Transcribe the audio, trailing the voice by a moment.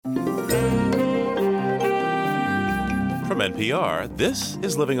NPR, this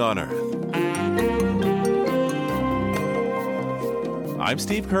is Living on Earth. I'm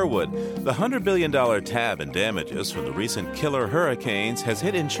Steve Curwood. The $100 billion tab in damages from the recent killer hurricanes has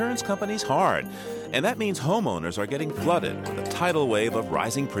hit insurance companies hard. And that means homeowners are getting flooded with a tidal wave of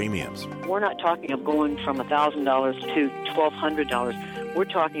rising premiums. We're not talking of going from $1,000 to $1,200. We're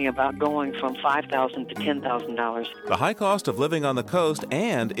talking about going from $5,000 to $10,000. The high cost of living on the coast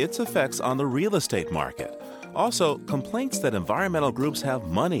and its effects on the real estate market. Also, complaints that environmental groups have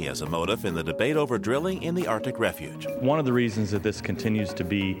money as a motive in the debate over drilling in the Arctic refuge. One of the reasons that this continues to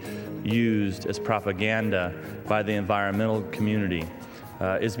be used as propaganda by the environmental community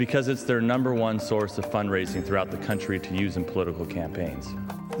is because it's their number one source of fundraising throughout the country to use in political campaigns.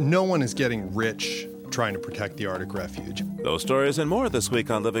 No one is getting rich trying to protect the Arctic refuge. Those stories and more this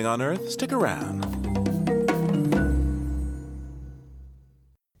week on Living on Earth. Stick around.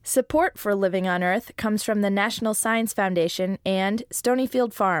 Support for Living on Earth comes from the National Science Foundation and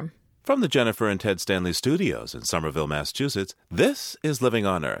Stonyfield Farm. From the Jennifer and Ted Stanley Studios in Somerville, Massachusetts, this is Living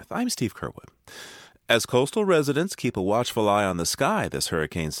on Earth. I'm Steve Curwood. As coastal residents keep a watchful eye on the sky this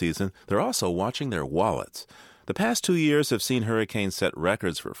hurricane season, they're also watching their wallets. The past 2 years have seen hurricanes set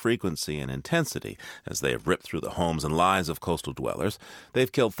records for frequency and intensity as they have ripped through the homes and lives of coastal dwellers.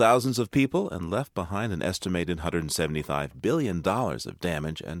 They've killed thousands of people and left behind an estimated $175 billion of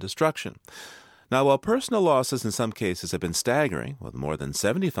damage and destruction. Now, while personal losses in some cases have been staggering, with more than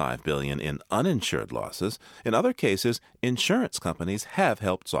 $75 billion in uninsured losses, in other cases, insurance companies have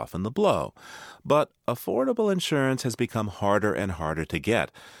helped soften the blow. But affordable insurance has become harder and harder to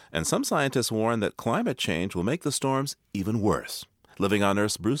get, and some scientists warn that climate change will make the storms even worse. Living on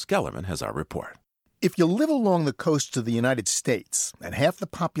Earth's Bruce Gellerman has our report. If you live along the coast of the United States, and half the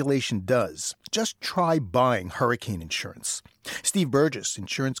population does, just try buying hurricane insurance. Steve Burgess,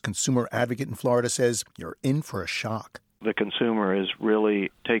 insurance consumer advocate in Florida, says you're in for a shock. The consumer is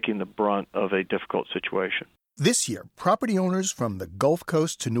really taking the brunt of a difficult situation. This year, property owners from the Gulf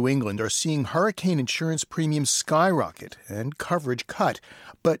Coast to New England are seeing hurricane insurance premiums skyrocket and coverage cut.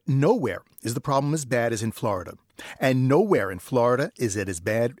 But nowhere is the problem as bad as in Florida. And nowhere in Florida is it as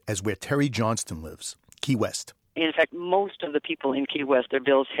bad as where Terry Johnston lives, Key West. In fact, most of the people in Key West, their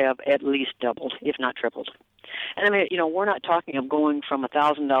bills have at least doubled, if not tripled. And I mean, we're not talking of going from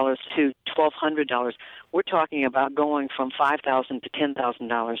 $1,000 to $1,200. We're talking about going from $5,000 to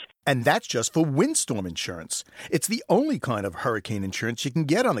 $10,000. And that's just for windstorm insurance. It's the only kind of hurricane insurance you can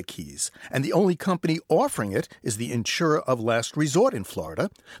get on the Keys. And the only company offering it is the insurer of last resort in Florida,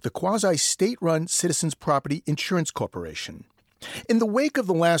 the quasi-state-run Citizens Property Insurance Corporation. In the wake of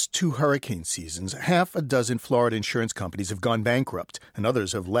the last two hurricane seasons, half a dozen Florida insurance companies have gone bankrupt, and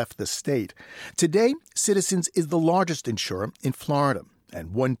others have left the state. Today, Citizens is the largest insurer in Florida, and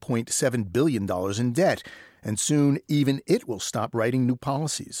 $1.7 billion in debt, and soon even it will stop writing new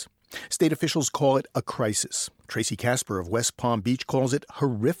policies. State officials call it a crisis. Tracy Casper of West Palm Beach calls it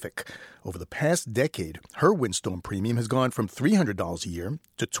horrific. Over the past decade, her windstorm premium has gone from $300 a year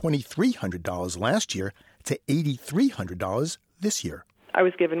to $2,300 last year to $8,300 this year. I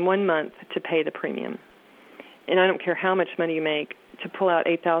was given 1 month to pay the premium. And I don't care how much money you make, to pull out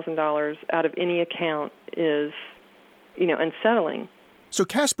 $8,000 out of any account is, unsettling. So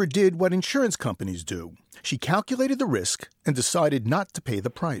Casper did what insurance companies do. She calculated the risk and decided not to pay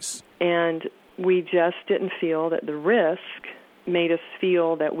the price. And we just didn't feel that the risk made us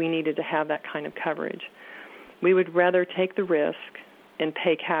feel that we needed to have that kind of coverage. We would rather take the risk and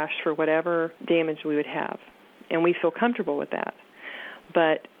pay cash for whatever damage we would have. And we feel comfortable with that.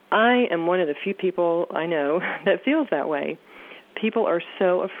 But I am one of the few people I know that feels that way. People are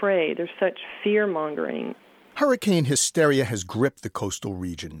so afraid. There's such fear-mongering. Hurricane hysteria has gripped the coastal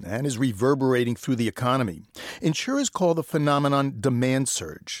region and is reverberating through the economy. Insurers call the phenomenon demand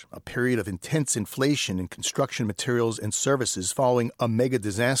surge, a period of intense inflation in construction materials and services following a mega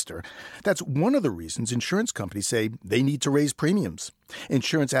disaster. That's one of the reasons insurance companies say they need to raise premiums.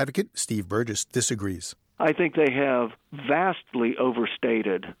 Insurance advocate Steve Burgess disagrees. I think they have vastly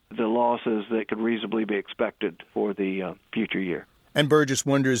overstated the losses that could reasonably be expected for the future year. And Burgess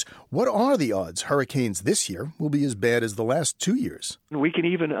wonders, what are the odds hurricanes this year will be as bad as the last 2 years? We can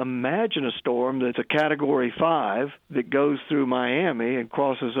even imagine a storm that's a Category 5 that goes through Miami and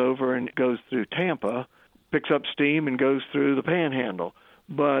crosses over and goes through Tampa, picks up steam and goes through the Panhandle.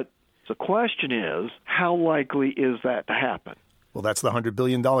 But the question is, how likely is that to happen? Well, that's the $100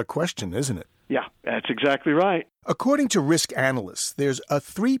 billion question, isn't it? Yeah. That's exactly right. According to risk analysts, there's a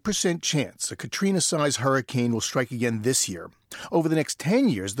 3% chance a Katrina-sized hurricane will strike again this year. Over the next 10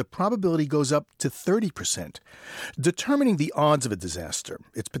 years, the probability goes up to 30%. Determining the odds of a disaster,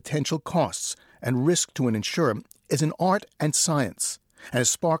 its potential costs, and risk to an insurer is an art and science, and has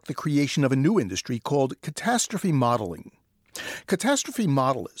sparked the creation of a new industry called catastrophe modeling. Catastrophe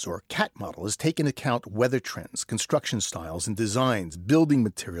modelers, or CAT modelers, take into account weather trends, construction styles and designs, building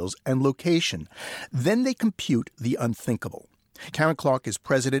materials, and location. Then they compute the unthinkable. Karen Clark is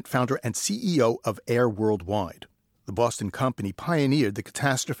president, founder, and CEO of ANWR Worldwide. The Boston company pioneered the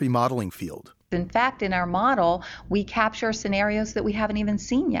catastrophe modeling field. In fact, in our model, we capture scenarios that we haven't even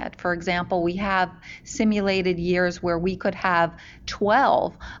seen yet. For example, we have simulated years where we could have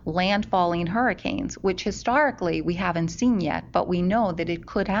 12 landfalling hurricanes, which historically we haven't seen yet, but we know that it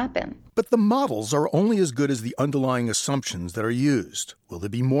could happen. But the models are only as good as the underlying assumptions that are used. Will there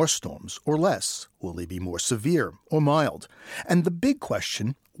be more storms or less? Will they be more severe or mild? And the big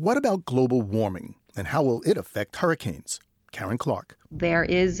question, what about global warming, and how will it affect hurricanes? Karen Clark. There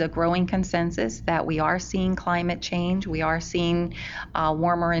is a growing consensus that we are seeing climate change. We are seeing a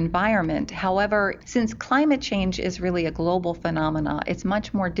warmer environment. However, since climate change is really a global phenomenon, it's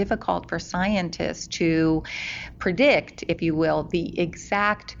much more difficult for scientists to predict, if you will, the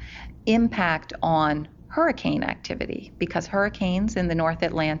exact impact on hurricane activity, because hurricanes in the North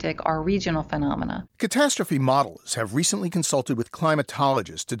Atlantic are regional phenomena. Catastrophe modelers have recently consulted with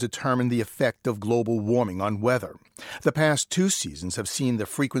climatologists to determine the effect of global warming on weather. The past 2 seasons have seen the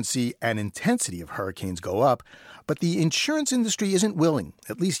frequency and intensity of hurricanes go up, but the insurance industry isn't willing,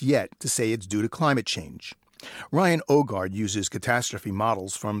 at least yet, to say it's due to climate change. Ryan Ogard uses catastrophe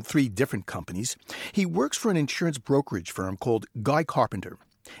models from 3 different companies. He works for an insurance brokerage firm called Guy Carpenter.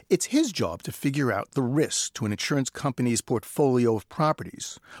 It's his job to figure out the risks to an insurance company's portfolio of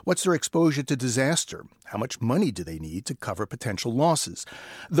properties. What's their exposure to disaster? How much money do they need to cover potential losses?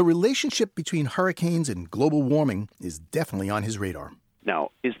 The relationship between hurricanes and global warming is definitely on his radar. Now,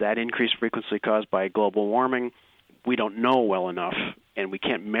 is that increased frequency caused by global warming? We don't know well enough, and we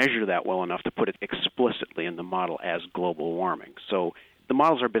can't measure that well enough to put it explicitly in the model as global warming. So the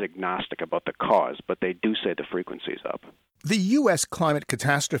models are a bit agnostic about the cause, but they do say the frequency is up. The U.S. climate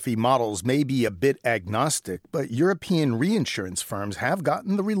catastrophe models may be a bit agnostic, but European reinsurance firms have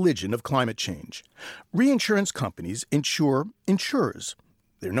gotten the religion of climate change. Reinsurance companies insure insurers.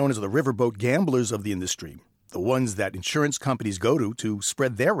 They're known as the riverboat gamblers of the industry, the ones that insurance companies go to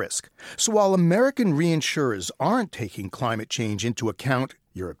spread their risk. So while American reinsurers aren't taking climate change into account,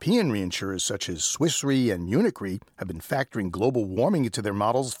 European reinsurers such as Swiss Re and Munich Re have been factoring global warming into their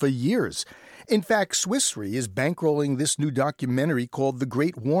models for years. In fact, Swiss Re is bankrolling this new documentary called The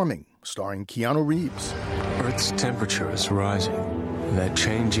Great Warming, starring Keanu Reeves. Earth's temperature is rising, and that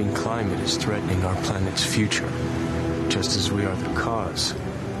changing climate is threatening our planet's future. Just as we are the cause,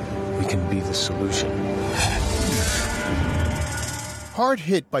 we can be the solution. Hard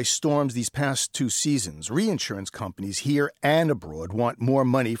hit by storms these past 2 seasons, reinsurance companies here and abroad want more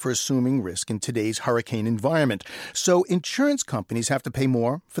money for assuming risk in today's hurricane environment. So insurance companies have to pay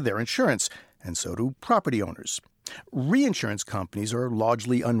more for their insurance, and so do property owners. Reinsurance companies are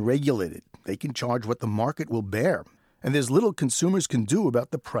largely unregulated. They can charge what the market will bear, and there's little consumers can do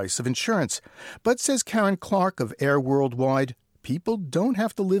about the price of insurance. But, says Karen Clark of ANWR Worldwide, people don't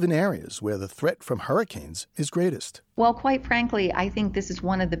have to live in areas where the threat from hurricanes is greatest. Well, quite frankly, I think this is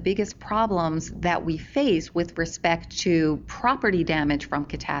one of the biggest problems that we face with respect to property damage from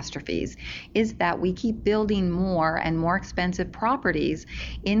catastrophes, is that we keep building more and more expensive properties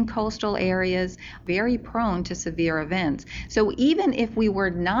in coastal areas, very prone to severe events. So even if we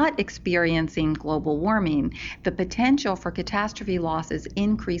were not experiencing global warming, the potential for catastrophe losses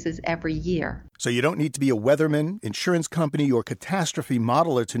increases every year. So you don't need to be a weatherman, insurance company, or catastrophe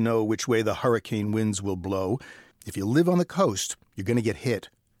modeler to know which way the hurricane winds will blow. If you live on the coast, you're going to get hit.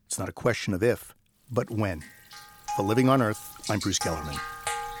 It's not a question of if, but when. For Living on Earth, I'm Bruce Gellerman.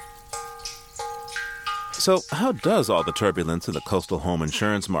 So how does all the turbulence in the coastal home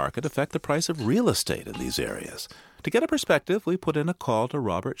insurance market affect the price of real estate in these areas? To get a perspective, we put in a call to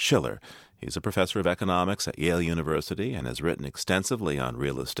Robert Schiller. He's a professor of economics at Yale University and has written extensively on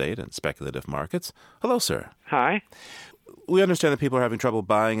real estate and speculative markets. Hello, sir. Hi. We understand that people are having trouble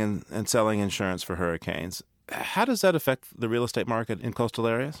buying and selling insurance for hurricanes. How does that affect the real estate market in coastal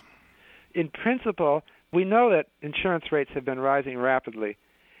areas? In principle, we know that insurance rates have been rising rapidly.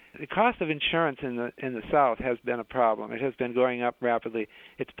 The cost of insurance in the South has been a problem. It has been going up rapidly.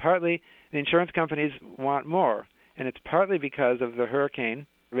 It's partly the insurance companies want more, and it's partly because of the hurricane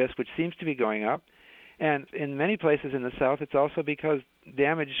risk, which seems to be going up, And in many places in the South, it's also because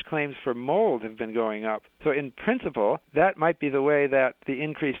damage claims for mold have been going up. So in principle, that might be the way that the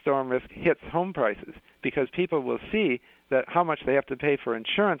increased storm risk hits home prices, because people will see that how much they have to pay for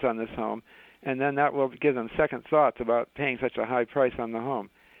insurance on this home, and then that will give them second thoughts about paying such a high price on the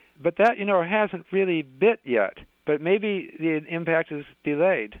home. But that, hasn't really bit yet. But maybe the impact is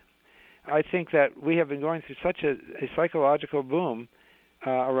delayed. I think that we have been going through such a psychological boom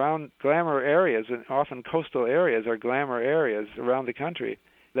around glamour areas, and often coastal areas are glamour areas around the country,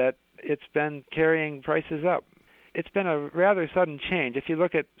 that it's been carrying prices up. It's been a rather sudden change. If you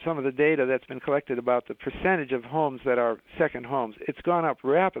look at some of the data that's been collected about the percentage of homes that are second homes, it's gone up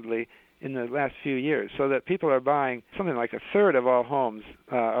rapidly in the last few years, so that people are buying something like a third of all homes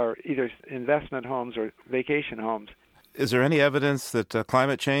are either investment homes or vacation homes. Is there any evidence that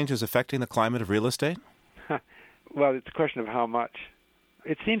climate change is affecting the climate of real estate? Well, it's a question of how much.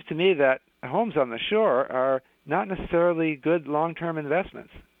 It seems to me that homes on the shore are not necessarily good long-term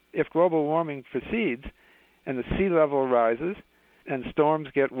investments. If global warming proceeds and the sea level rises and storms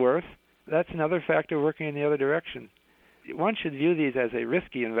get worse, that's another factor working in the other direction. One should view these as a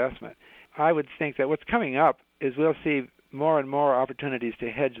risky investment. I would think that what's coming up is we'll see more and more opportunities to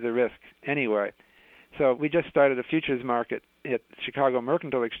hedge the risk anyway. So we just started a futures market at Chicago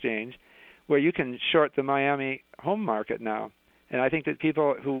Mercantile Exchange where you can short the Miami home market now. And I think that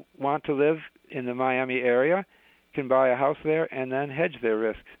people who want to live in the Miami area can buy a house there and then hedge their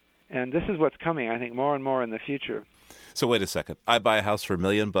risks. And this is what's coming, I think, more and more in the future. So wait a second. I buy a house for $1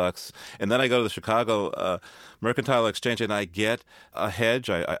 million, and then I go to the Chicago Mercantile Exchange and I get a hedge.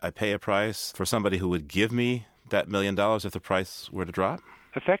 I pay a price for somebody who would give me that $1 million if the price were to drop?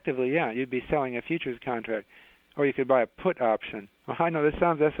 Effectively, yeah. You'd be selling a futures contract. Or you could buy a put option. Well, I know this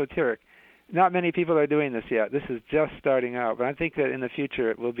sounds esoteric. Not many people are doing this yet. This is just starting out. But I think that in the future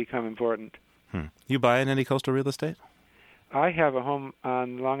it will become important. You buying any coastal real estate? I have a home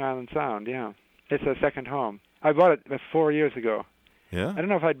on Long Island Sound, yeah. It's a second home. I bought it 4 years ago. Yeah? I don't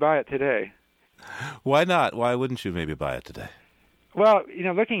know if I'd buy it today. Why not? Why wouldn't you maybe buy it today? Well,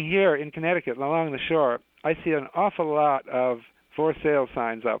 looking here in Connecticut along the shore, I see an awful lot of for sale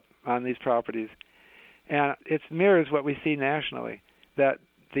signs up on these properties. And it mirrors what we see nationally, that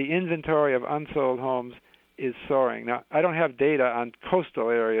the inventory of unsold homes is soaring. Now, I don't have data on coastal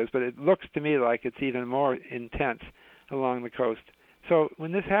areas, but it looks to me like it's even more intense along the coast. So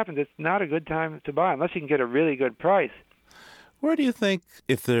when this happens, it's not a good time to buy unless you can get a really good price. Where do you think,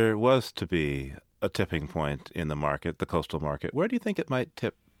 if there was to be a tipping point in the market, the coastal market, where do you think it might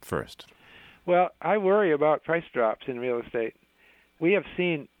tip first? Well, I worry about price drops in real estate. We have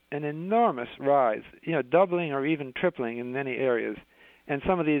seen an enormous rise, doubling or even tripling in many areas. And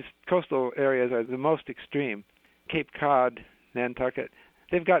some of these coastal areas are the most extreme. Cape Cod, Nantucket.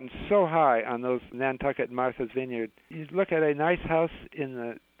 They've gotten so high on those Nantucket and Martha's Vineyard. You look at a nice house in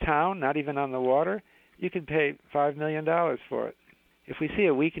the town, not even on the water, you could pay $5 million for it. If we see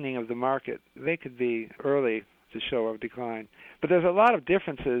a weakening of the market, they could be early to show a decline. But there's a lot of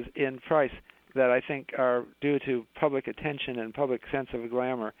differences in price that I think are due to public attention and public sense of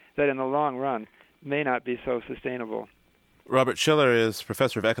glamour that in the long run may not be so sustainable. Robert Schiller is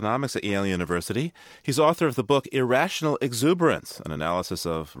professor of economics at Yale University. He's author of the book Irrational Exuberance, an analysis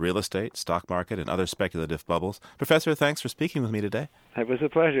of real estate, stock market, and other speculative bubbles. Professor, thanks for speaking with me today. It was a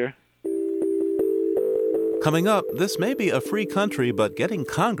pleasure. Coming up, this may be a free country, but getting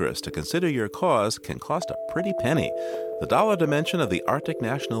Congress to consider your cause can cost a pretty penny. The dollar dimension of the Arctic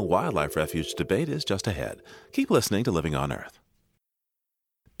National Wildlife Refuge debate is just ahead. Keep listening to Living on Earth.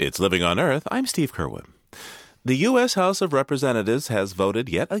 It's Living on Earth. I'm Steve Kerwood. The U.S. House of Representatives has voted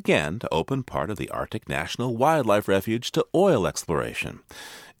yet again to open part of the Arctic National Wildlife Refuge to oil exploration.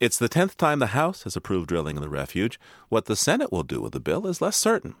 It's the 10th time the House has approved drilling in the refuge. What the Senate will do with the bill is less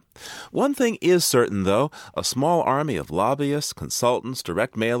certain. One thing is certain, though. A small army of lobbyists, consultants,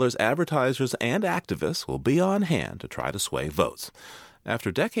 direct mailers, advertisers, and activists will be on hand to try to sway votes.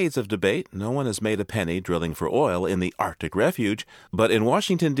 After decades of debate, no one has made a penny drilling for oil in the Arctic Refuge, but in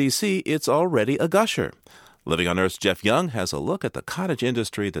Washington, D.C., it's already a gusher. Living on Earth's Jeff Young has a look at the cottage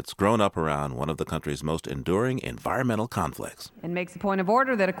industry that's grown up around one of the country's most enduring environmental conflicts. And makes a point of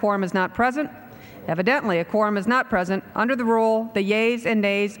order that a quorum is not present. Evidently, a quorum is not present. Under the rule, the yeas and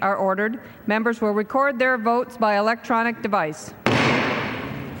nays are ordered. Members will record their votes by electronic device.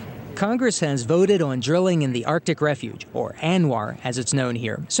 Congress has voted on drilling in the Arctic Refuge, or ANWR as it's known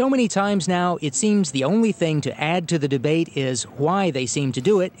here. So many times now, it seems the only thing to add to the debate is why they seem to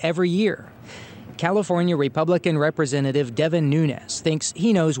do it every year. California Republican Representative Devin Nunes thinks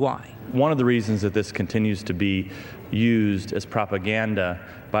he knows why. One of the reasons that this continues to be used as propaganda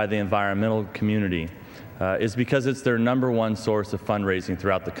by the environmental community is because it's their number one source of fundraising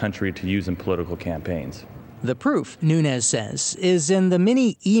throughout the country to use in political campaigns. The proof, Nunes says, is in the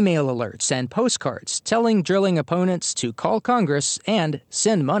many email alerts and postcards telling drilling opponents to call Congress and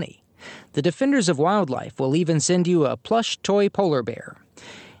send money. The Defenders of Wildlife will even send you a plush toy polar bear.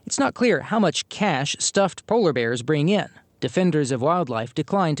 It's not clear how much cash stuffed polar bears bring in. Defenders of Wildlife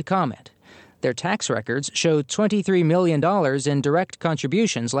declined to comment. Their tax records showed $23 million in direct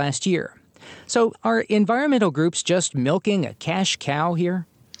contributions last year. So are environmental groups just milking a cash cow here?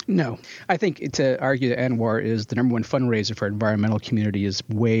 No. I think to argue that ANWR is the number one fundraiser for environmental community is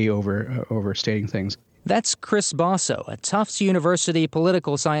way overstating things. That's Chris Basso, a Tufts University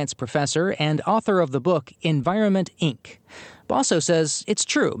political science professor and author of the book Environment, Inc. Basso says it's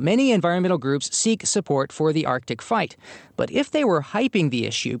true, many environmental groups seek support for the Arctic fight. But if they were hyping the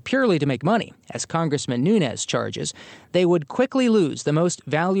issue purely to make money, as Congressman Nunes charges, they would quickly lose the most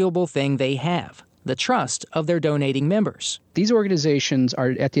valuable thing they have, the trust of their donating members. These organizations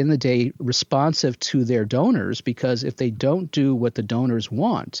are, at the end of the day, responsive to their donors because if they don't do what the donors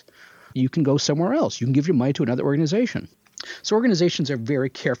want, you can go somewhere else. You can give your money to another organization. So organizations are very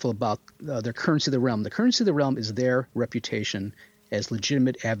careful about their currency of the realm. The currency of the realm is their reputation as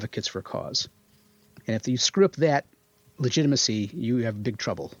legitimate advocates for a cause. And if you screw up that legitimacy, you have big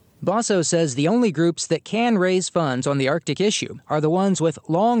trouble. Basso says the only groups that can raise funds on the Arctic issue are the ones with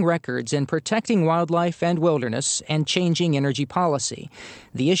long records in protecting wildlife and wilderness and changing energy policy,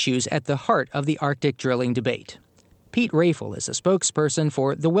 the issues at the heart of the Arctic drilling debate. Pete Rafel is a spokesperson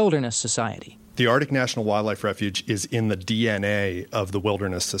for the Wilderness Society. The Arctic National Wildlife Refuge is in the DNA of the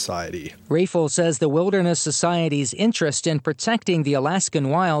Wilderness Society. Rafel says the Wilderness Society's interest in protecting the Alaskan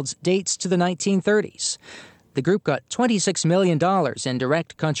wilds dates to the 1930s. The group got $26 million in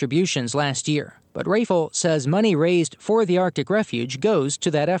direct contributions last year, but Rafel says money raised for the Arctic Refuge goes to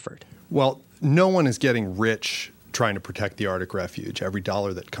that effort. Well, no one is getting rich trying to protect the Arctic Refuge. Every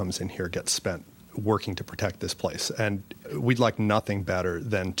dollar that comes in here gets spent working to protect this place. And we'd like nothing better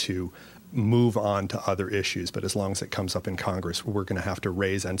than to move on to other issues. But as long as it comes up in Congress, we're going to have to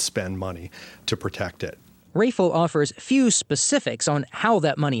raise and spend money to protect it. Rafel offers few specifics on how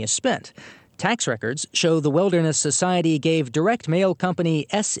that money is spent. Tax records show the Wilderness Society gave direct mail company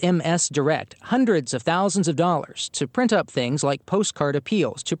SMS Direct hundreds of thousands of dollars to print up things like postcard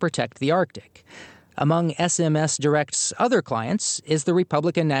appeals to protect the Arctic. Among SMS Direct's other clients is the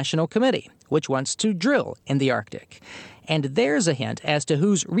Republican National Committee, which wants to drill in the Arctic. And there's a hint as to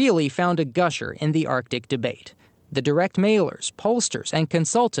who's really found a gusher in the Arctic debate: the direct mailers, pollsters, and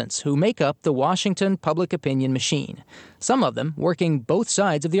consultants who make up the Washington public opinion machine, some of them working both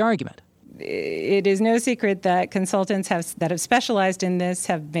sides of the argument. It is no secret that consultants that have specialized in this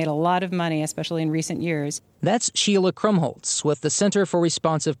have made a lot of money, especially in recent years. That's Sheila Krumholtz with the Center for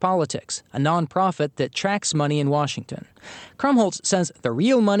Responsive Politics, a nonprofit that tracks money in Washington. Krumholtz says the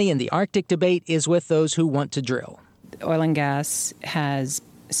real money in the Arctic debate is with those who want to drill. Oil and gas has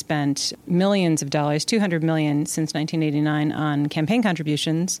spent millions of dollars, $200 million since 1989 on campaign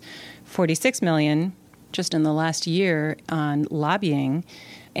contributions, $46 million just in the last year on lobbying.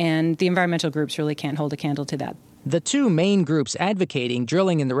 And the environmental groups really can't hold a candle to that. The two main groups advocating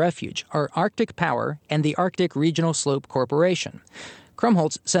drilling in the refuge are Arctic Power and the Arctic Regional Slope Corporation.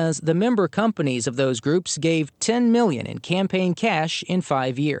 Krumholtz says the member companies of those groups gave $10 million in campaign cash in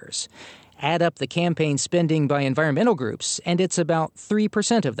 5 years. Add up the campaign spending by environmental groups, and it's about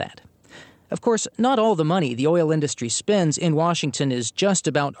 3% of that. Of course, not all the money the oil industry spends in Washington is just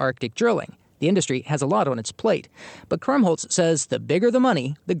about Arctic drilling. The industry has a lot on its plate. But Krumholtz says the bigger the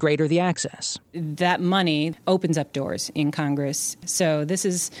money, the greater the access. That money opens up doors in Congress. So this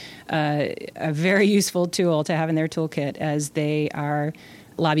is a very useful tool to have in their toolkit as they are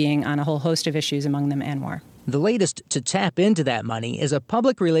lobbying on a whole host of issues, among them ANWR. The latest to tap into that money is a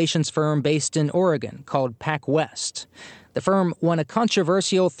public relations firm based in Oregon called PacWest. The firm won a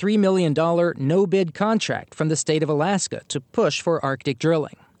controversial $3 million no-bid contract from the state of Alaska to push for Arctic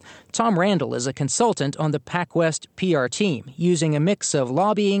drilling. Tom Randall is a consultant on the PacWest PR team, using a mix of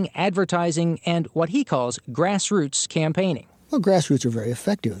lobbying, advertising, and what he calls grassroots campaigning. Well, grassroots are very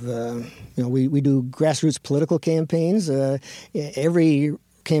effective. We do grassroots political campaigns. Every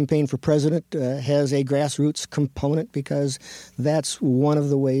campaign for president has a grassroots component because that's one of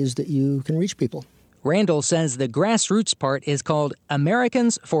the ways that you can reach people. Randall says the grassroots part is called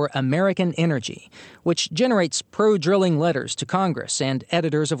Americans for American Energy, which generates pro-drilling letters to Congress and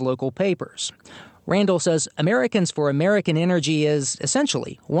editors of local papers. Randall says Americans for American Energy is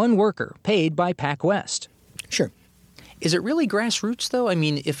essentially one worker paid by PacWest. Sure. Is it really grassroots, though? I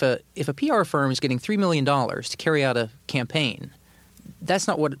mean, if a PR firm is getting $3 million to carry out a campaign, that's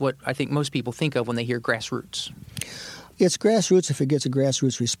not what I think most people think of when they hear grassroots. It's grassroots if it gets a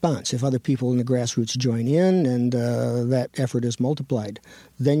grassroots response. If other people in the grassroots join in and that effort is multiplied,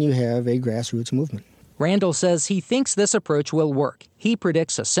 then you have a grassroots movement. Randall says he thinks this approach will work. He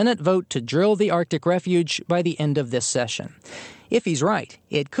predicts a Senate vote to drill the Arctic refuge by the end of this session. If he's right,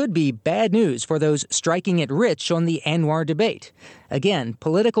 it could be bad news for those striking it rich on the ANWR debate. Again,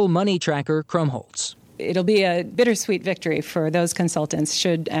 political money tracker Krumholtz. It'll be a bittersweet victory for those consultants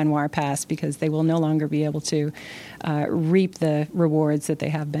should ANWR pass, because they will no longer be able to reap the rewards that they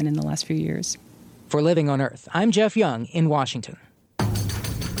have been in the last few years. For Living on Earth, I'm Jeff Young in Washington.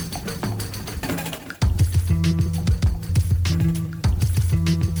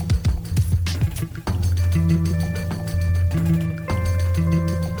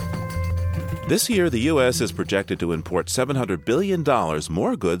 This year, the U.S. is projected to import $700 billion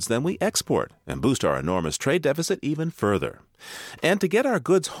more goods than we export and boost our enormous trade deficit even further. And to get our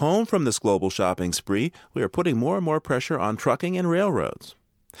goods home from this global shopping spree, we are putting more and more pressure on trucking and railroads.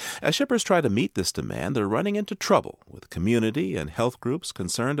 As shippers try to meet this demand, they're running into trouble with community and health groups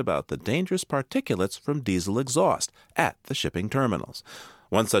concerned about the dangerous particulates from diesel exhaust at the shipping terminals.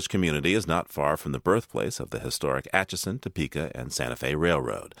 One such community is not far from the birthplace of the historic Atchison, Topeka, and Santa Fe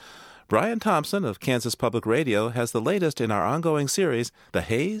Railroad. Brian Thompson of Kansas Public Radio has the latest in our ongoing series, The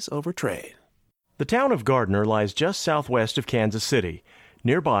Haze Over Trade. The town of Gardner lies just southwest of Kansas City.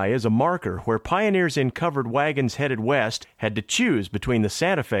 Nearby is a marker where pioneers in covered wagons headed west had to choose between the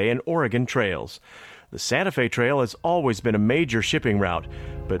Santa Fe and Oregon trails. The Santa Fe Trail has always been a major shipping route,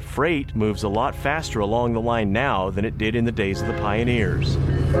 but freight moves a lot faster along the line now than it did in the days of the pioneers.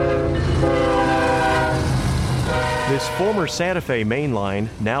 This former Santa Fe main line,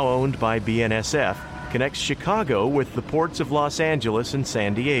 now owned by BNSF, connects Chicago with the ports of Los Angeles and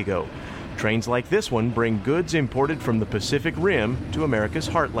San Diego. Trains like this one bring goods imported from the Pacific Rim to America's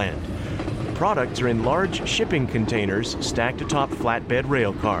heartland. The products are in large shipping containers stacked atop flatbed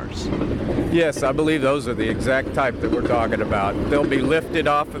rail cars. Yes, I believe those are the exact type that we're talking about. They'll be lifted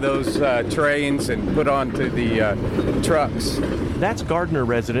off of those trains and put onto the trucks. That's Gardner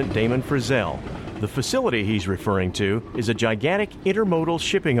resident Damon Frizzell. The facility he's referring to is a gigantic intermodal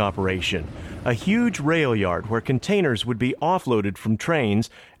shipping operation, a huge rail yard where containers would be offloaded from trains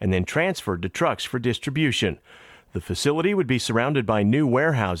and then transferred to trucks for distribution. The facility would be surrounded by new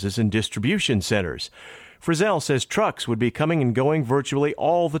warehouses and distribution centers. Frizzell says trucks would be coming and going virtually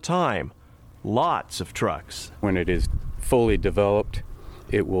all the time. Lots of trucks. When it is fully developed,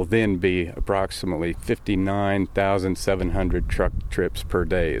 it will then be approximately 59,700 truck trips per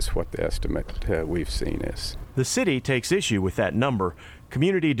day is what the estimate we've seen is. The city takes issue with that number.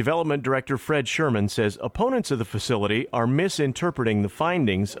 Community Development Director Fred Sherman says opponents of the facility are misinterpreting the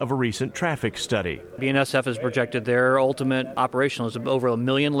findings of a recent traffic study. BNSF has projected their ultimate operational is over 1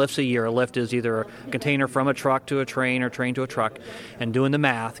 million lifts a year. A lift is either a container from a truck to a train or train to a truck. And doing the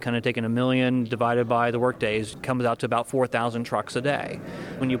math, kind of taking 1 million divided by the work days, comes out to about 4,000 trucks a day.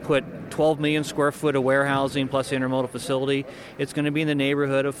 When you put 12 million square foot of warehousing plus the intermodal facility, it's going to be in the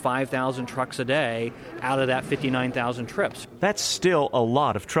neighborhood of 5,000 trucks a day out of that 59,000 trips. That's still a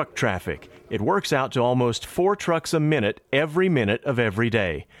lot of truck traffic. It works out to almost 4 trucks a minute every minute of every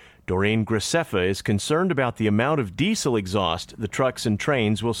day. Doreen Graceffa is concerned about the amount of diesel exhaust the trucks and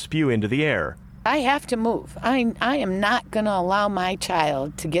trains will spew into the air. I have to move. I am not going to allow my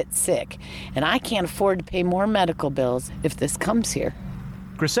child to get sick, and I can't afford to pay more medical bills if this comes here.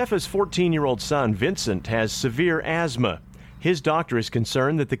 Graceffa's 14-year-old son, Vincent, has severe asthma. His doctor is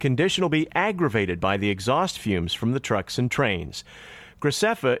concerned that the condition will be aggravated by the exhaust fumes from the trucks and trains.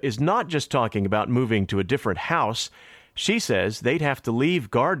 Graceffa is not just talking about moving to a different house. She says they'd have to leave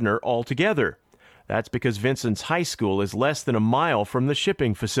Gardner altogether. That's because Vincent's high school is less than a mile from the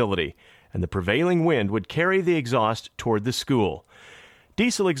shipping facility, and the prevailing wind would carry the exhaust toward the school.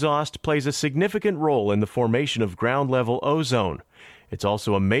 Diesel exhaust plays a significant role in the formation of ground-level ozone. It's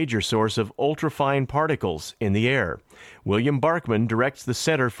also a major source of ultrafine particles in the air. William Barkman directs the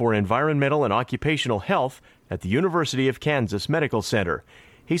Center for Environmental and Occupational Health at the University of Kansas Medical Center.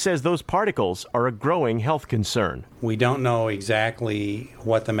 He says those particles are a growing health concern. We don't know exactly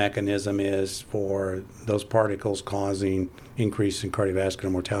what the mechanism is for those particles causing increase in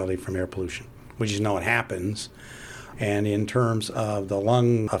cardiovascular mortality from air pollution. We just know it happens. And in terms of the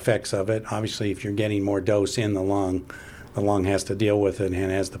lung effects of it, obviously if you're getting more dose in the lung has to deal with it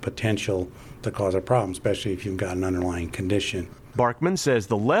and has the potential to cause a problem, especially if you've got an underlying condition. Barkman says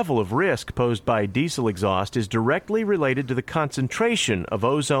the level of risk posed by diesel exhaust is directly related to the concentration of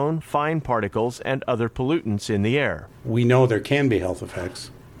ozone, fine particles, and other pollutants in the air. We know there can be health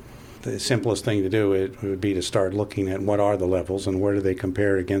effects. the simplest thing to do it would be to start looking at what are the levels and where do they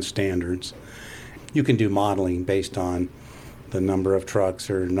compare against standards. You can do modeling based on the number of trucks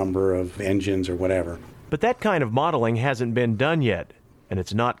or number of engines or whatever. But that kind of modeling hasn't been done yet, and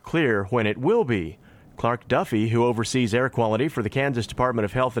it's not clear when it will be. Clark Duffy, who oversees air quality for the Kansas Department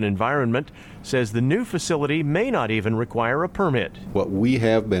of Health and Environment, says the new facility may not even require a permit. What we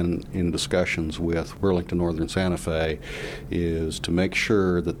have been in discussions with Burlington Northern Santa Fe is to make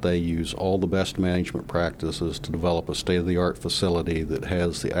sure that they use all the best management practices to develop a state-of-the-art facility that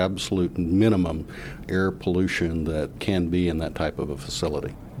has the absolute minimum air pollution that can be in that type of a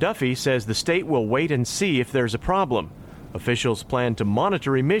facility. Duffy says the state will wait and see if there's a problem. Officials plan to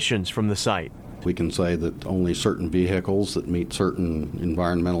monitor emissions from the site. We can say that only certain vehicles that meet certain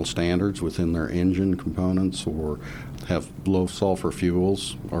environmental standards within their engine components or have low sulfur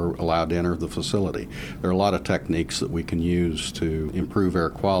fuels are allowed to enter the facility. There are a lot of techniques that we can use to improve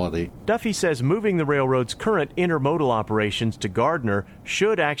air quality. Duffy says moving the railroad's current intermodal operations to Gardner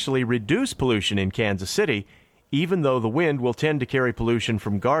should actually reduce pollution in Kansas City, even though the wind will tend to carry pollution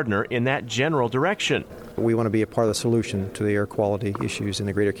from Gardner in that general direction. We want to be a part of the solution to the air quality issues in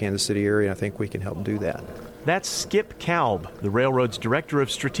the greater Kansas City area, and I think we can help do that. That's Skip Kalb, the railroad's Director of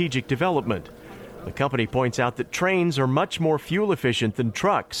Strategic Development. The company points out that trains are much more fuel efficient than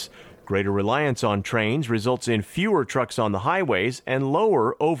trucks. Greater reliance on trains results in fewer trucks on the highways and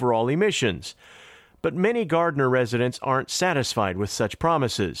lower overall emissions. But many Gardner residents aren't satisfied with such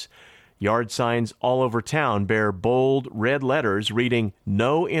promises. Yard signs all over town bear bold red letters reading,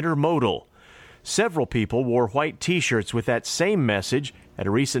 "No Intermodal." Several people wore white T-shirts with that same message at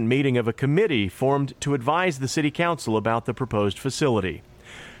a recent meeting of a committee formed to advise the city council about the proposed facility.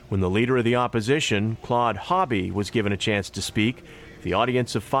 When the leader of the opposition, Claude Hobby, was given a chance to speak, the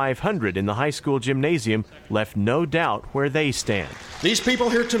audience of 500 in the high school gymnasium left no doubt where they stand. These people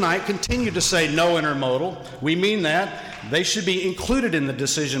here tonight continue to say no intermodal. We mean that. They should be included in the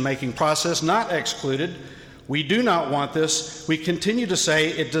decision-making process, not excluded. We do not want this. We continue to say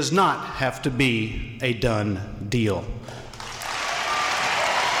it does not have to be a done deal.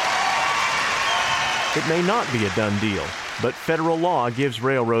 It may not be a done deal, but federal law gives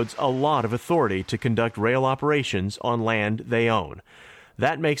railroads a lot of authority to conduct rail operations on land they own.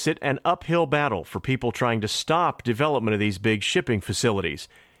 That makes it an uphill battle for people trying to stop development of these big shipping facilities,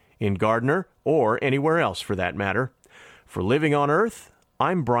 in Gardner or anywhere else for that matter. For Living on Earth,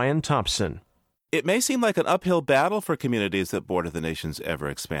 I'm Brian Thompson. It may seem like an uphill battle for communities that border the nation's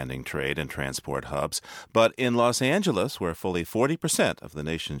ever-expanding trade and transport hubs, but in Los Angeles, where fully 40% of the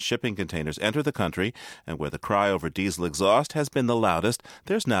nation's shipping containers enter the country and where the cry over diesel exhaust has been the loudest,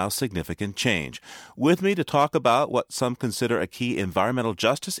 there's now significant change. With me to talk about what some consider a key environmental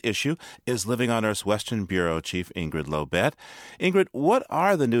justice issue is Living on Earth's Western Bureau Chief Ingrid Lobet. Ingrid, what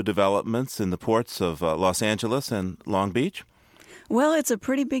are the new developments in the ports of Los Angeles and Long Beach? Well, it's a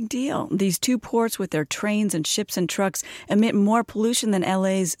pretty big deal. These two ports with their trains and ships and trucks emit more pollution than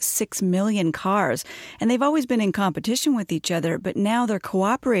LA's 6 million cars. And they've always been in competition with each other, but now they're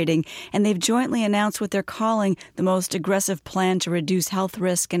cooperating, and they've jointly announced what they're calling the most aggressive plan to reduce health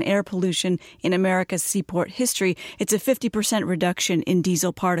risk and air pollution in America's seaport history. It's a 50% reduction in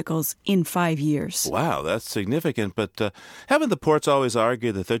diesel particles in 5 years. Wow, that's significant. But haven't the ports always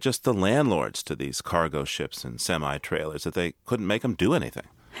argued that they're just the landlords to these cargo ships and semi-trailers, that they couldn't make them do anything?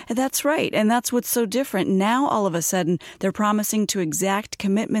 That's right, and that's what's so different. Now, all of a sudden, they're promising to exact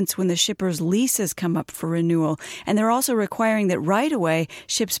commitments when the shippers' leases come up for renewal. And they're also requiring that right away,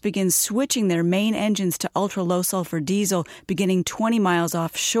 ships begin switching their main engines to ultra-low-sulfur diesel beginning 20 miles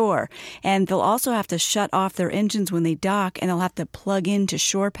offshore. And they'll also have to shut off their engines when they dock, and they'll have to plug into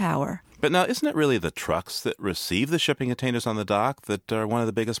shore power. But now, isn't it really the trucks that receive the shipping containers on the dock that are one of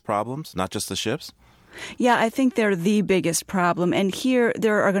the biggest problems, not just the ships? Yeah, I think they're the biggest problem. And here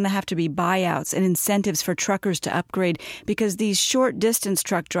there are going to have to be buyouts and incentives for truckers to upgrade because these short-distance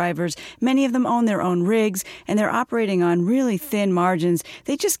truck drivers, many of them own their own rigs, and they're operating on really thin margins.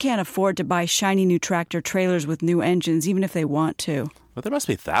 They just can't afford to buy shiny new tractor trailers with new engines, even if they want to. But there must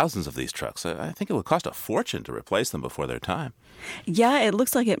be thousands of these trucks. I think it would cost a fortune to replace them before their time. Yeah, it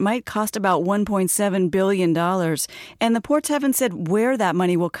looks like it might cost about $1.7 billion. And the ports haven't said where that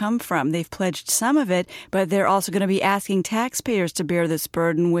money will come from. They've pledged some of it, but they're also going to be asking taxpayers to bear this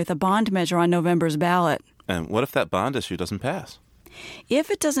burden with a bond measure on November's ballot. And what if that bond issue doesn't pass? If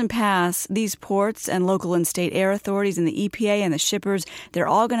it doesn't pass, these ports and local and state air authorities and the EPA and the shippers, they're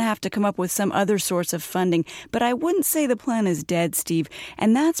all going to have to come up with some other source of funding. But I wouldn't say the plan is dead, Steve.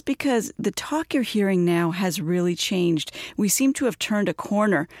 And that's because the talk you're hearing now has really changed. We seem to have turned a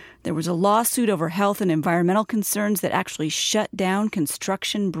corner. There was a lawsuit over health and environmental concerns that actually shut down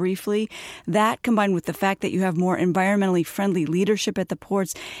construction briefly. That, combined with the fact that you have more environmentally friendly leadership at the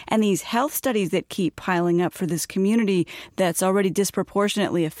ports and these health studies that keep piling up for this community that's already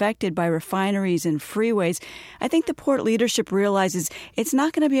disproportionately affected by refineries and freeways, I think the port leadership realizes it's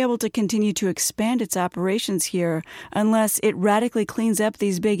not going to be able to continue to expand its operations here unless it radically cleans up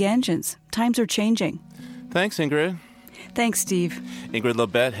these big engines. Times are changing. Thanks, Ingrid. Thanks, Steve. Ingrid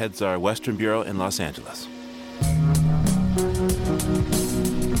Lobet heads our Western Bureau in Los Angeles.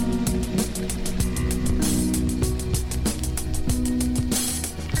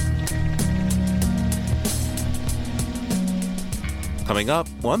 Coming up,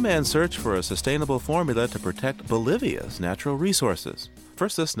 one man's search for a sustainable formula to protect Bolivia's natural resources.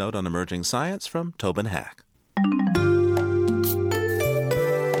 First, this note on emerging science from Tobin Hack.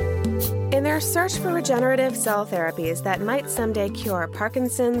 In their search for regenerative cell therapies that might someday cure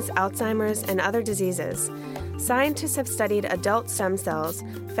Parkinson's, Alzheimer's, and other diseases, scientists have studied adult stem cells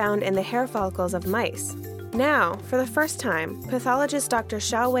found in the hair follicles of mice. Now, for the first time, pathologist Dr.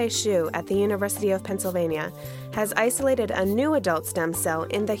 Xiaowei Xu at the University of Pennsylvania has isolated a new adult stem cell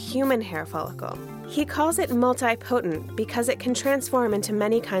in the human hair follicle. He calls it multipotent because it can transform into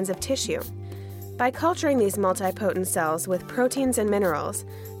many kinds of tissue. By culturing these multipotent cells with proteins and minerals,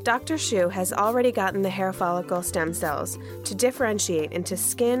 Dr. Xu has already gotten the hair follicle stem cells to differentiate into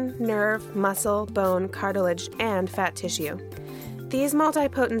skin, nerve, muscle, bone, cartilage, and fat tissue. These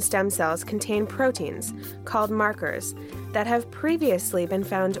multipotent stem cells contain proteins, called markers, that have previously been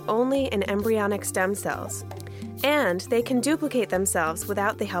found only in embryonic stem cells. And they can duplicate themselves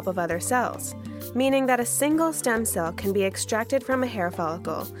without the help of other cells, meaning that a single stem cell can be extracted from a hair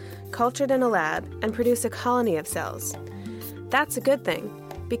follicle, cultured in a lab, and produce a colony of cells. That's a good thing,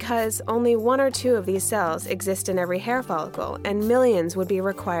 because only one or two of these cells exist in every hair follicle, and millions would be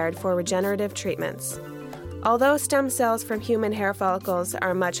required for regenerative treatments. Although stem cells from human hair follicles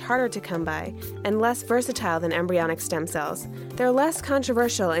are much harder to come by and less versatile than embryonic stem cells, they're less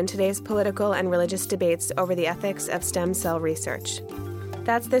controversial in today's political and religious debates over the ethics of stem cell research.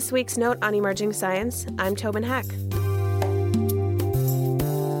 That's this week's Note on Emerging Science. I'm Tobin Hack.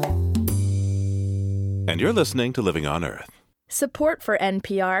 And you're listening to Living on Earth. Support for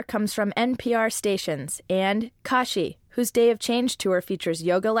NPR comes from NPR stations and Kashi, whose Day of Change tour features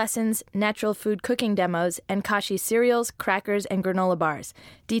yoga lessons, natural food cooking demos, and Kashi cereals, crackers, and granola bars.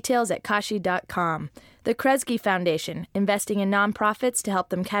 Details at kashi.com. The Kresge Foundation, investing in nonprofits to help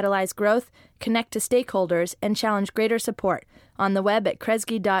them catalyze growth, connect to stakeholders, and challenge greater support. On the web at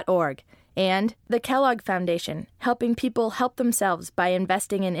kresge.org. And the Kellogg Foundation, helping people help themselves by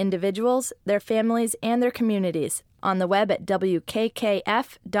investing in individuals, their families, and their communities. On the web at wkkf.org.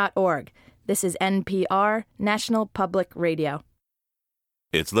 This is NPR, National Public Radio.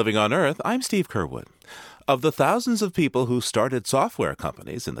 It's Living on Earth. I'm Steve Curwood. Of the thousands of people who started software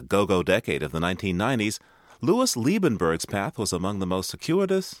companies in the go-go decade of the 1990s, Louis Liebenberg's path was among the most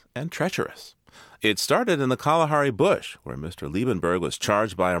circuitous and treacherous. It started in the Kalahari bush, where Mr. Liebenberg was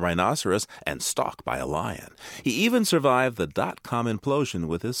charged by a rhinoceros and stalked by a lion. He even survived the dot-com implosion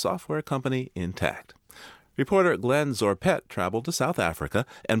with his software company intact. Reporter Glenn Zorpet traveled to South Africa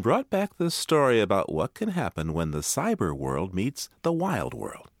and brought back this story about what can happen when the cyber world meets the wild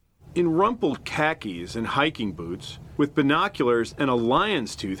world. In rumpled khakis and hiking boots, with binoculars and a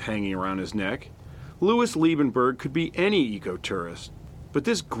lion's tooth hanging around his neck, Louis Liebenberg could be any ecotourist. But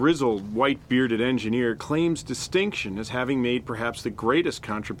this grizzled, white-bearded engineer claims distinction as having made perhaps the greatest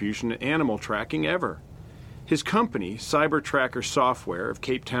contribution to animal tracking ever. His company, Cyber Tracker Software of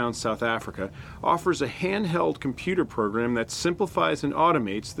Cape Town, South Africa, offers a handheld computer program that simplifies and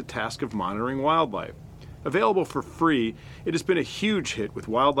automates the task of monitoring wildlife. Available for free, it has been a huge hit with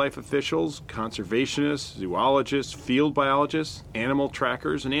wildlife officials, conservationists, zoologists, field biologists, animal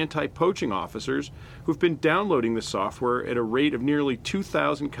trackers, and anti-poaching officers who've been downloading the software at a rate of nearly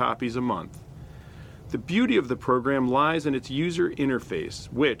 2,000 copies a month. The beauty of the program lies in its user interface,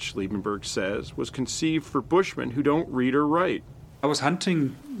 which, Liebenberg says, was conceived for bushmen who don't read or write. I was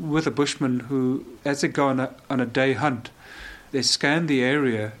hunting with a bushman who, as they go on a day hunt, they scan the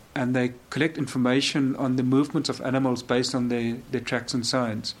area and they collect information on the movements of animals based on their tracks and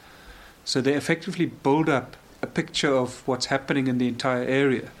signs. So they effectively build up a picture of what's happening in the entire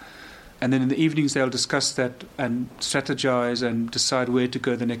area. And then in the evenings they'll discuss that and strategize and decide where to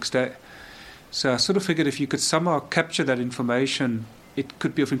go the next day. So I sort of figured if you could somehow capture that information, it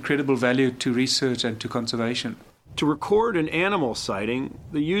could be of incredible value to research and to conservation. To record an animal sighting,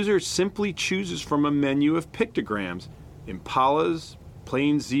 the user simply chooses from a menu of pictograms, impalas,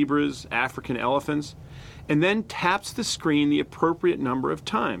 plain zebras, African elephants, and then taps the screen the appropriate number of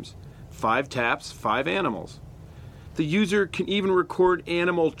times. 5 taps, 5 animals. The user can even record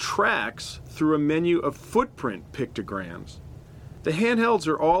animal tracks through a menu of footprint pictograms. The handhelds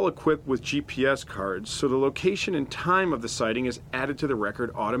are all equipped with GPS cards, so the location and time of the sighting is added to the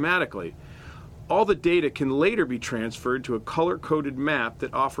record automatically. All the data can later be transferred to a color-coded map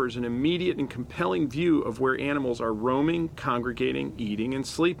that offers an immediate and compelling view of where animals are roaming, congregating, eating, and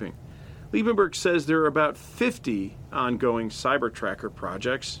sleeping. Liebenberg says there are about 50 ongoing cyber tracker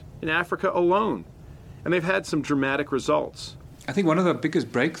projects in Africa alone, and they've had some dramatic results. I think one of the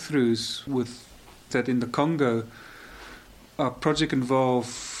biggest breakthroughs with that in the Congo, our project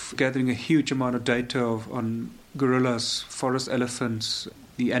involved gathering a huge amount of data on gorillas, forest elephants,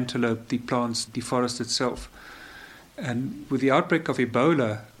 the antelope, the plants, the forest itself. And with the outbreak of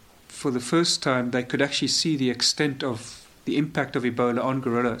Ebola, for the first time, they could actually see the extent of the impact of Ebola on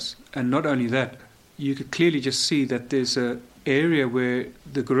gorillas. And not only that, you could clearly just see that there's an area where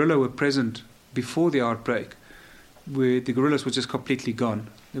the gorilla were present before the outbreak, where the gorillas were just completely gone.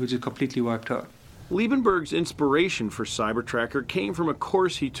 They were just completely wiped out. Liebenberg's inspiration for CyberTracker came from a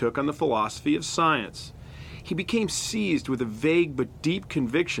course he took on the philosophy of science. He became seized with a vague but deep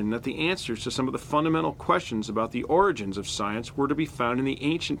conviction that the answers to some of the fundamental questions about the origins of science were to be found in the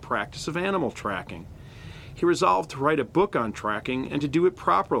ancient practice of animal tracking. He resolved to write a book on tracking and to do it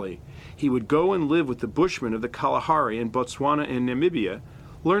properly. He would go and live with the Bushmen of the Kalahari in Botswana and Namibia,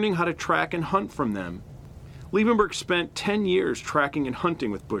 learning how to track and hunt from them. Liebenberg spent 10 years tracking and hunting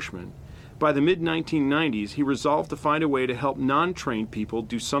with Bushmen. By the mid-1990s, he resolved to find a way to help non-trained people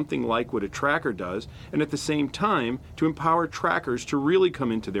do something like what a tracker does, and at the same time, to empower trackers to really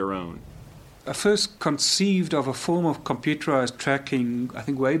come into their own. I first conceived of a form of computerized tracking, I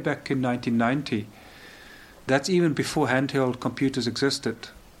think way back in 1990. That's even before handheld computers existed,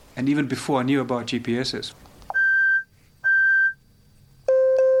 and even before I knew about GPSs.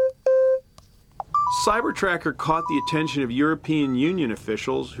 CyberTracker caught the attention of European Union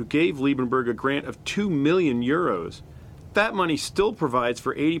officials who gave Liebenberg a grant of 2 million euros. That money still provides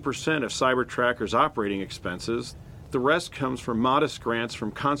for 80% of CyberTracker's operating expenses. The rest comes from modest grants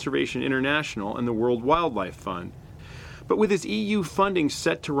from Conservation International and the World Wildlife Fund. But with his EU funding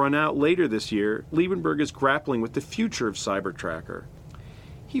set to run out later this year, Liebenberg is grappling with the future of CyberTracker.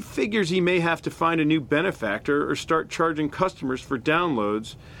 He figures he may have to find a new benefactor or start charging customers for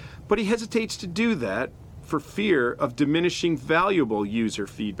downloads, but he hesitates to do that for fear of diminishing valuable user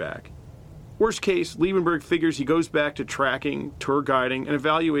feedback. Worst case, Liebenberg figures he goes back to tracking, tour guiding, and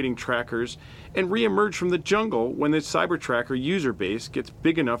evaluating trackers and reemerge from the jungle when the CyberTracker user base gets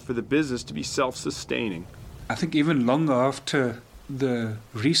big enough for the business to be self-sustaining. I think even long after the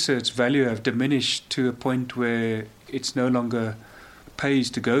research value have diminished to a point where it's no longer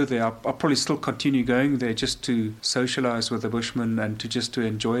pays to go there, I'll probably still continue going there just to socialize with the Bushmen and to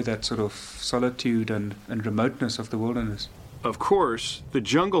enjoy that sort of solitude and remoteness of the wilderness. Of course, the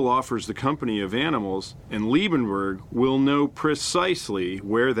jungle offers the company of animals, and Liebenberg will know precisely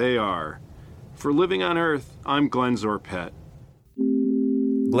where they are. For Living on Earth, I'm Glenn Zorpet.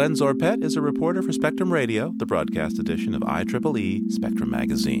 Glenn Zorpet is a reporter for Spectrum Radio, the broadcast edition of IEEE Spectrum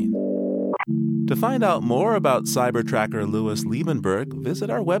Magazine. To find out more about CyberTracker Louis Liebenberg, visit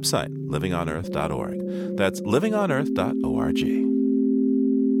our website, livingonearth.org. That's livingonearth.org.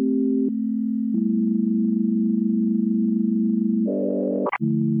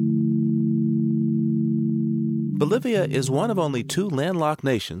 Bolivia is one of only 2 landlocked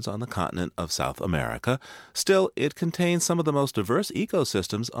nations on the continent of South America. Still, it contains some of the most diverse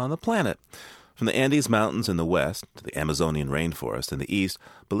ecosystems on the planet. From the Andes Mountains in the west to the Amazonian rainforest in the east,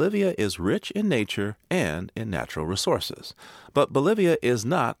 Bolivia is rich in nature and in natural resources. But Bolivia is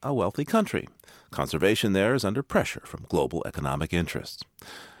not a wealthy country. Conservation there is under pressure from global economic interests.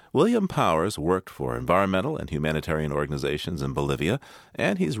 William Powers worked for environmental and humanitarian organizations in Bolivia,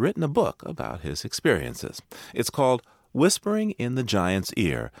 and he's written a book about his experiences. It's called Whispering in the Giant's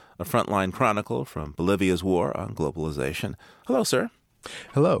Ear, a frontline chronicle from Bolivia's war on globalization. Hello, sir.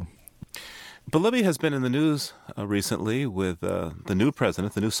 Hello. Bolivia has been in the news recently with the new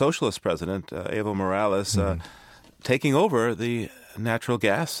president, the new socialist president, Evo Morales, taking over the natural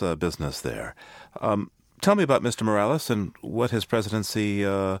gas business there. Tell me about Mr. Morales and what his presidency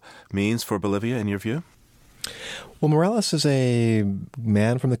means for Bolivia in your view. Well, Morales is a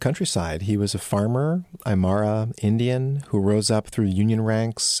man from the countryside. He was a farmer, Aymara Indian, who rose up through union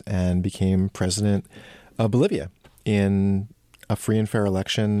ranks and became president of Bolivia in a free and fair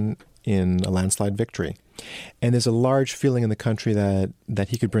election in a landslide victory. And there's a large feeling in the country that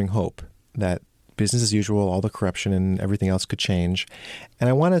he could bring hope, that business as usual, all the corruption and everything else could change. And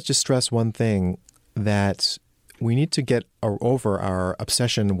I want to just stress one thing, that we need to get over our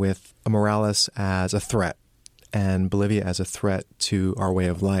obsession with Morales as a threat and Bolivia as a threat to our way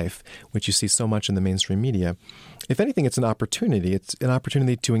of life, which you see so much in the mainstream media. If anything, it's an opportunity. It's an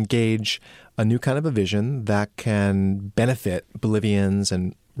opportunity to engage a new kind of a vision that can benefit Bolivians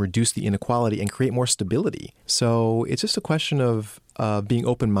and reduce the inequality and create more stability. So it's just a question of being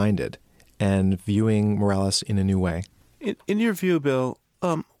open-minded and viewing Morales in a new way. In your view, Bill,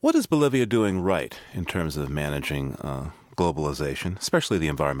 what is Bolivia doing right in terms of managing globalization, especially the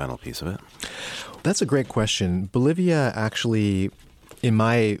environmental piece of it? That's a great question. Bolivia actually, in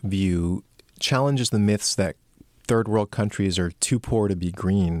my view, challenges the myths that third world countries are too poor to be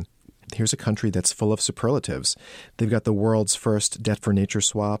green. Here's a country that's full of superlatives. They've got the world's first debt for nature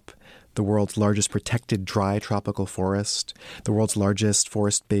swap, the world's largest protected dry tropical forest, the world's largest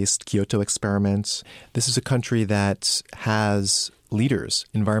forest-based Kyoto experiment. This is a country that has leaders,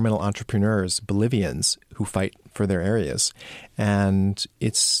 environmental entrepreneurs, Bolivians who fight for their areas. And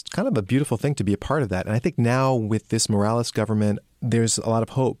it's kind of a beautiful thing to be a part of that. And I think now with this Morales government, there's a lot of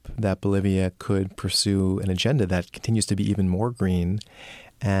hope that Bolivia could pursue an agenda that continues to be even more green,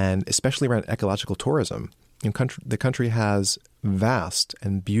 and especially around ecological tourism. The country has vast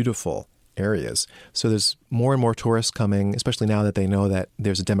and beautiful areas. So there's more and more tourists coming, especially now that they know that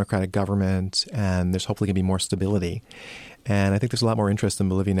there's a democratic government and there's hopefully going to be more stability. And I think there's a lot more interest in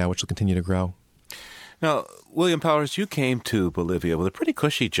Bolivia now, which will continue to grow. Now, William Powers, you came to Bolivia with a pretty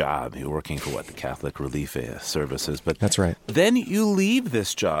cushy job. You were working for, the Catholic Relief Services. But that's right. Then you leave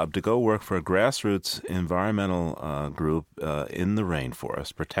this job to go work for a grassroots environmental group in the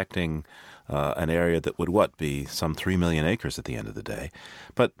rainforest, protecting an area that would, be some 3 million acres at the end of the day.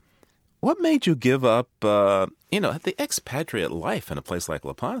 But what made you give up, the expatriate life in a place like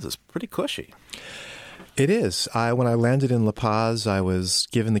La Paz is pretty cushy. It is. When I landed in La Paz, I was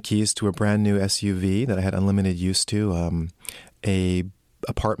given the keys to a brand new SUV that I had unlimited use to, a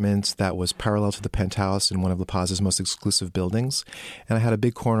apartment that was parallel to the penthouse in one of La Paz's most exclusive buildings, and I had a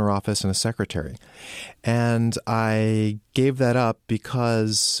big corner office and a secretary. And I gave that up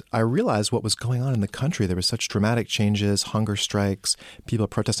because I realized what was going on in the country. There were such dramatic changes, hunger strikes, people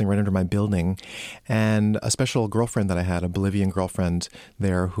protesting right under my building, and a special girlfriend that I had, a Bolivian girlfriend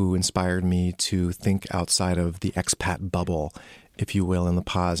there, who inspired me to think outside of the expat bubble, if you will, in La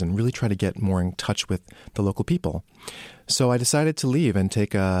Paz, and really try to get more in touch with the local people. So I decided to leave and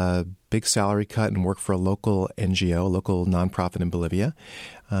take a big salary cut and work for a local NGO, a local nonprofit in Bolivia,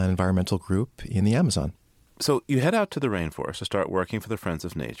 an environmental group in the Amazon. So you head out to the rainforest to start working for the Friends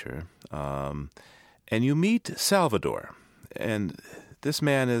of Nature, and you meet Salvador. And this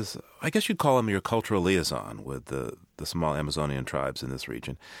man is, I guess you'd call him your cultural liaison with the small Amazonian tribes in this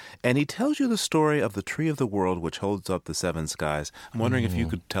region. And he tells you the story of the tree of the world which holds up the seven skies. I'm wondering if you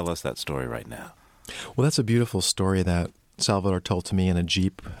could tell us that story right now. Well, that's a beautiful story that Salvador told to me in a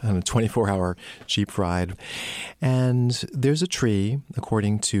Jeep, on a 24-hour Jeep ride. And there's a tree,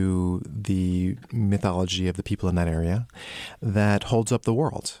 according to the mythology of the people in that area, that holds up the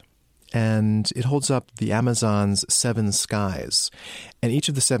world. And it holds up the Amazon's seven skies. And each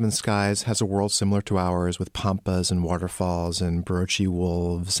of the seven skies has a world similar to ours, with pampas and waterfalls and broochy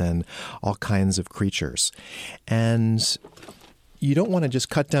wolves and all kinds of creatures. And you don't want to just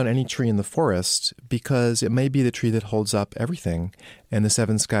cut down any tree in the forest, because it may be the tree that holds up everything, and the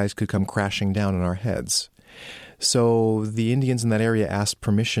seven skies could come crashing down on our heads. So the Indians in that area asked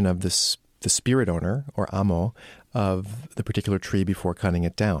permission of the spirit owner, or amo, of the particular tree before cutting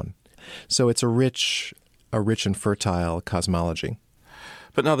it down. So it's a rich and fertile cosmology.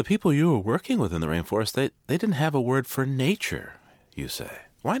 But now the people you were working with in the rainforest, they didn't have a word for nature, you say.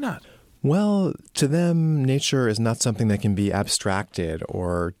 Why not? Well, to them, nature is not something that can be abstracted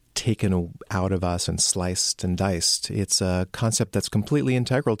or taken out of us and sliced and diced. It's a concept that's completely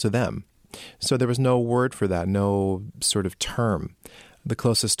integral to them. So there was no word for that, no sort of term. The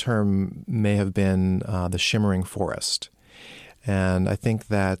closest term may have been the shimmering forest. And I think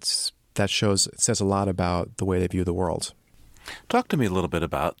that says a lot about the way they view the world. Talk to me a little bit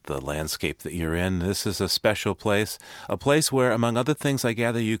about the landscape that you're in. This is a special place, a place where, among other things, I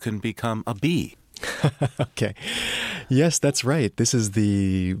gather you can become a bee. Okay. Yes, that's right. This is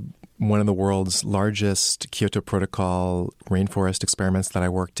the one of the world's largest Kyoto Protocol rainforest experiments that I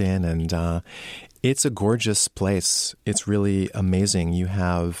worked in, and it's a gorgeous place. It's really amazing. You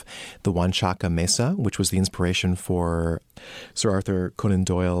have the Wanchaka Mesa, which was the inspiration for Sir Arthur Conan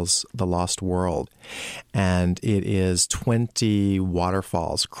Doyle's The Lost World. And it is 20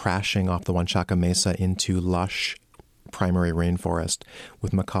 waterfalls crashing off the Wanchaka Mesa into lush primary rainforest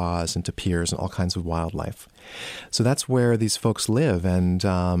with macaws and tapirs and all kinds of wildlife. So that's where these folks live. And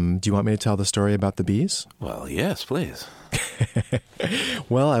do you want me to tell the story about the bees? Well, yes, please.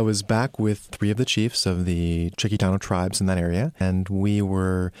 Well, I was back with 3 of the chiefs of the Chiquitano tribes in that area, and we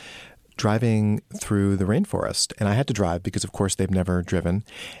were driving through the rainforest. And I had to drive because, of course, they've never driven.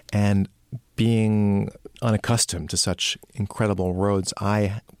 And being unaccustomed to such incredible roads,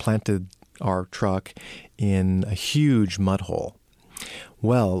 I planted our truck in a huge mud hole.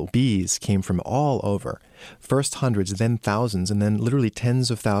 Well, bees came from all over. First hundreds, then thousands, and then literally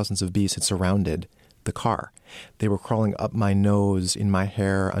tens of thousands of bees had surrounded the car. They were crawling up my nose, in my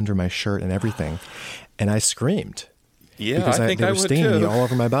hair, under my shirt, and everything. And I screamed. Yeah, because I think they I were would stinging too. me all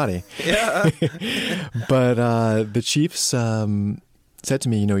over my body. Yeah. But the chiefs said to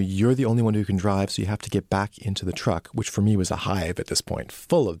me, you're the only one who can drive, so you have to get back into the truck, which for me was a hive at this point,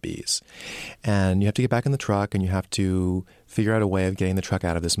 full of bees. And you have to get back in the truck, and you have to figure out a way of getting the truck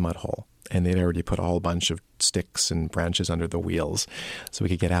out of this mud hole. And they'd already put a whole bunch of sticks and branches under the wheels so we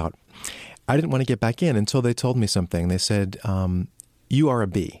could get out. I didn't want to get back in until they told me something. They said, you are a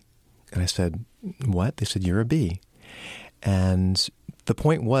bee. And I said, what? They said, you're a bee. And the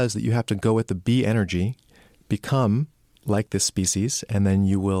point was that you have to go with the bee energy, become like this species, and then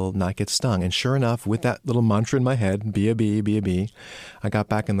you will not get stung. And sure enough, with that little mantra in my head, be a bee, be a bee, I got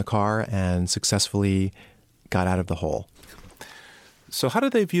back in the car and successfully got out of the hole. So how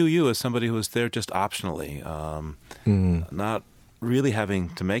did they view you as somebody who was there just optionally, not really having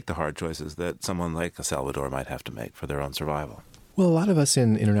to make the hard choices that someone like a Salvador might have to make for their own survival? Well, a lot of us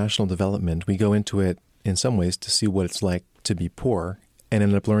in international development, we go into it in some ways to see what it's like to be poor and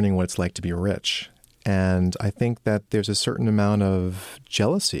end up learning what it's like to be rich. And I think that there's a certain amount of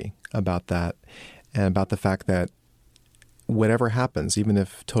jealousy about that and about the fact that whatever happens, even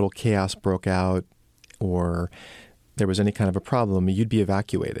if total chaos broke out or there was any kind of a problem, you'd be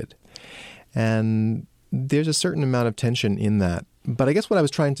evacuated. And there's a certain amount of tension in that. But I guess what I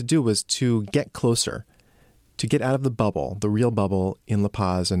was trying to do was to get closer, to get out of the bubble, the real bubble in La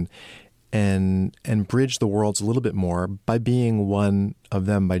Paz, and bridge the worlds a little bit more by being one of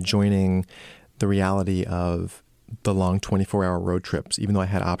them, by joining the reality of the long 24-hour road trips, even though I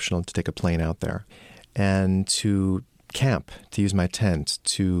had optional to take a plane out there, and to camp, to use my tent,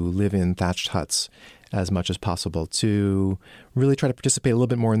 to live in thatched huts as much as possible, to really try to participate a little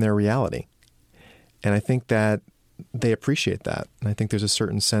bit more in their reality. And I think that they appreciate that. And I think there's a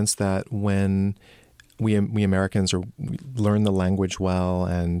certain sense that when we Americans learn the language well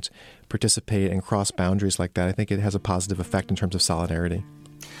and participate and cross boundaries like that, I think it has a positive effect in terms of solidarity.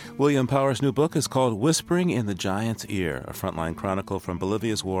 William Power's new book is called Whispering in the Giant's Ear, a frontline chronicle from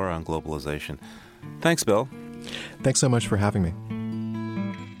Bolivia's war on globalization. Thanks, Bill. Thanks so much for having me.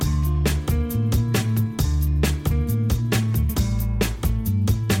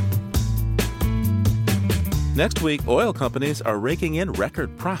 Next week, oil companies are raking in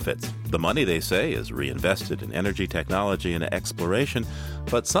record profits. The money, they say, is reinvested in energy technology and exploration,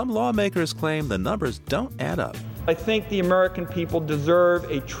 but some lawmakers claim the numbers don't add up. I think the American people deserve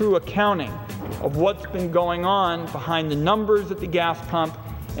a true accounting of what's been going on behind the numbers at the gas pump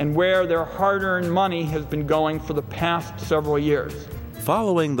and where their hard-earned money has been going for the past several years.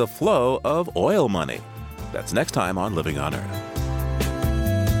 Following the flow of oil money. That's next time on Living on Earth.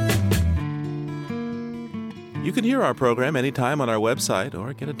 You can hear our program anytime on our website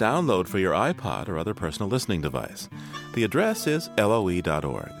or get a download for your iPod or other personal listening device. The address is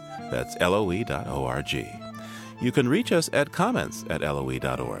LOE.org. That's LOE.org. You can reach us at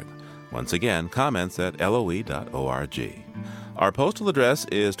comments@LOE.org. Once again, comments@LOE.org. Our postal address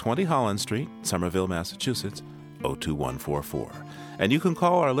is 20 Holland Street, Somerville, Massachusetts, 02144. And you can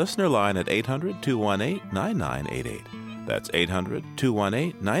call our listener line at 800-218-9988. That's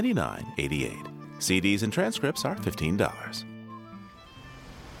 800-218-9988. CDs and transcripts are $15.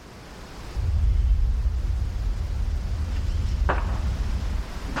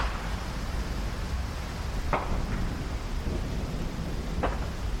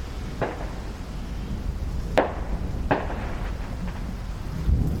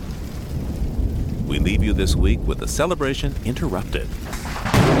 We leave you this week with the celebration interrupted.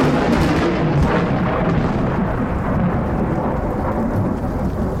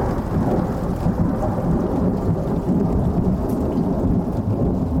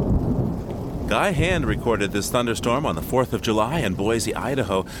 by hand recorded this thunderstorm on the 4th of July in Boise,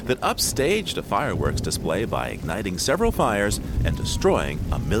 Idaho, that upstaged a fireworks display by igniting several fires and destroying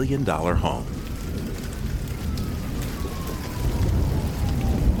a $1 million home.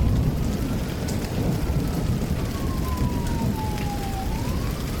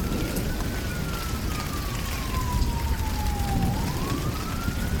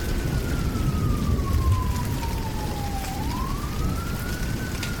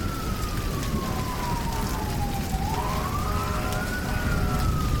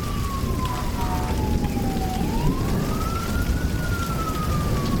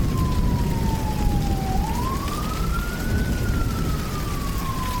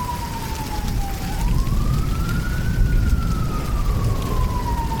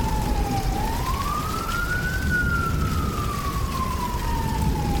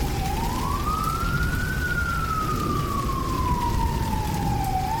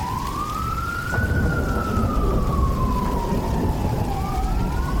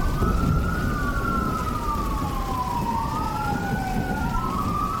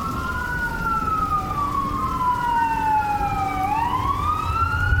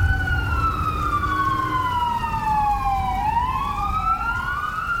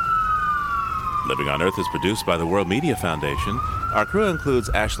 Living on Earth is produced by the World Media Foundation. Our crew includes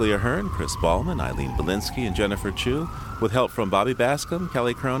Ashley Ahern, Chris Ballman, Eileen Belinsky, and Jennifer Chu, with help from Bobby Bascom,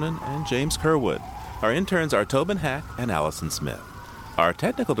 Kelly Cronin, and James Kerwood. Our interns are Tobin Hack and Allison Smith. Our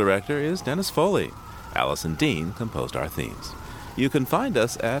technical director is Dennis Foley. Allison Dean composed our themes. You can find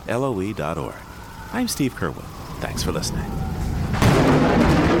us at LOE.org. I'm Steve Kerwood. Thanks for listening.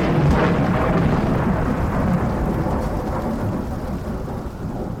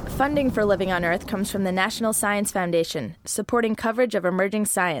 Funding for Living on Earth comes from the National Science Foundation, supporting coverage of emerging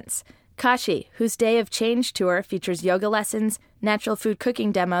science. Kashi, whose Day of Change tour features yoga lessons, natural food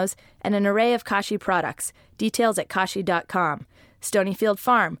cooking demos, and an array of Kashi products. Details at kashi.com. Stonyfield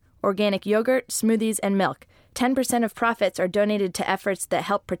Farm, organic yogurt, smoothies, and milk. 10% of profits are donated to efforts that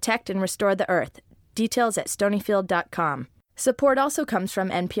help protect and restore the earth. Details at stonyfield.com. Support also comes from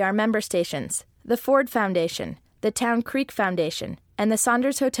NPR member stations, the Ford Foundation, the Town Creek Foundation, and the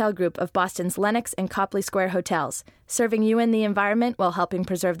Saunders Hotel Group of Boston's Lenox and Copley Square hotels, serving you and the environment while helping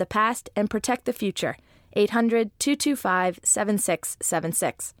preserve the past and protect the future.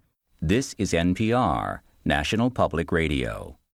 800-225-7676. This is NPR, National Public Radio.